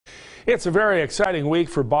It's a very exciting week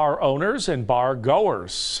for bar owners and bar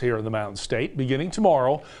goers here in the Mountain State. Beginning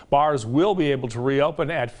tomorrow, bars will be able to reopen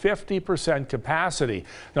at 50% capacity.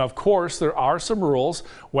 Now, of course, there are some rules.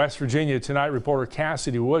 West Virginia Tonight reporter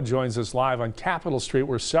Cassidy Wood joins us live on Capitol Street,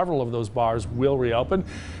 where several of those bars will reopen.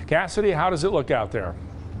 Cassidy, how does it look out there?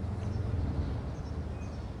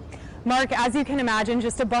 Mark, as you can imagine,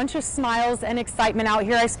 just a bunch of smiles and excitement out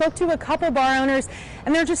here. I spoke to a couple bar owners,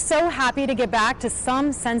 and they're just so happy to get back to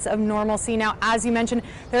some sense of normalcy. Now, as you mentioned,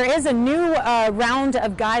 there is a new round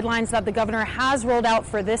of guidelines that the governor has rolled out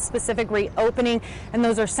for this specific reopening, and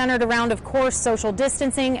those are centered around, of course, social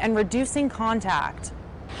distancing and reducing contact.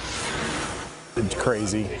 It's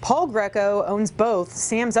crazy. Paul Greco owns both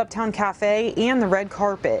Sam's Uptown Cafe and the Red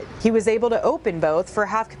Carpet. He was able to open both for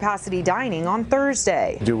half-capacity dining on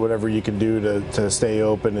Thursday. Do whatever you can do to stay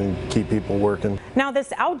open and keep people working. Now,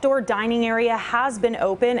 this outdoor dining area has been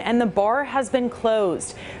open and the bar has been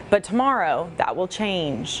closed, but tomorrow that will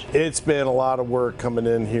change. It's been a lot of work coming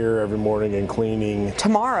in here every morning and cleaning.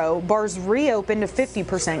 Tomorrow, bars reopen to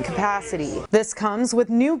 50% capacity. This comes with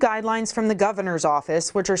new guidelines from the governor's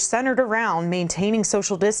office, which are centered around maintaining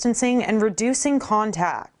social distancing and reducing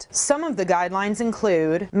contact. Some of the guidelines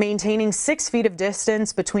include maintaining 6 feet of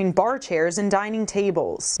distance between bar chairs and dining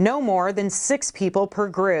tables, no more than 6 people per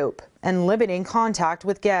group, and limiting contact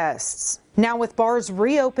with guests. Now, with bars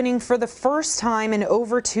reopening for the first time in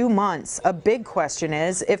over 2 months, a big question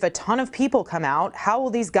is, if a ton of people come out, how will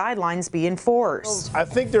these guidelines be enforced? I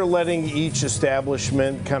think they're letting each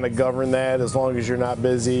establishment kind of govern that as long as you're not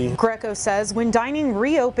busy. Greco says when dining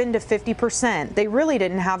reopened to 50%, they really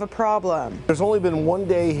didn't have a problem. There's only been one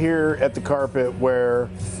day here at the Carpet where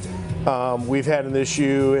we've had an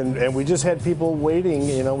issue and we just had people waiting,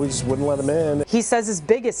 we just wouldn't let them in. He says his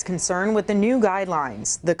biggest concern with the new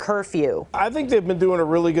guidelines, the curfew. I think they've been doing a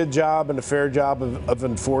really good job and a fair job of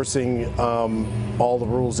enforcing all the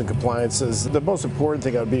rules and compliances. The most important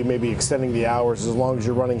thing would be maybe extending the hours. As long as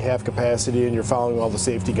you're running half capacity and you're following all the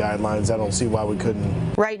safety guidelines, I don't see why we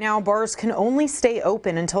couldn't. Right now, bars can only stay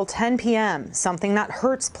open until 10 p.m., something that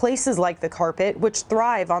hurts places like the Carpet, which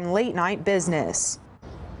thrive on late night business.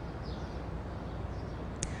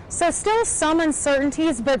 So still some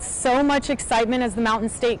uncertainties, but so much excitement as the Mountain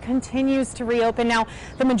State continues to reopen. Now,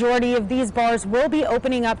 the majority of these bars will be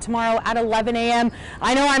opening up tomorrow at 11 a.m.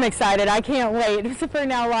 I know I'm excited. I can't wait. So for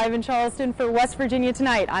now, live in Charleston for West Virginia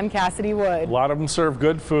Tonight, I'm Cassidy Wood. A lot of them serve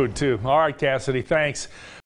good food, too. All right, Cassidy, thanks.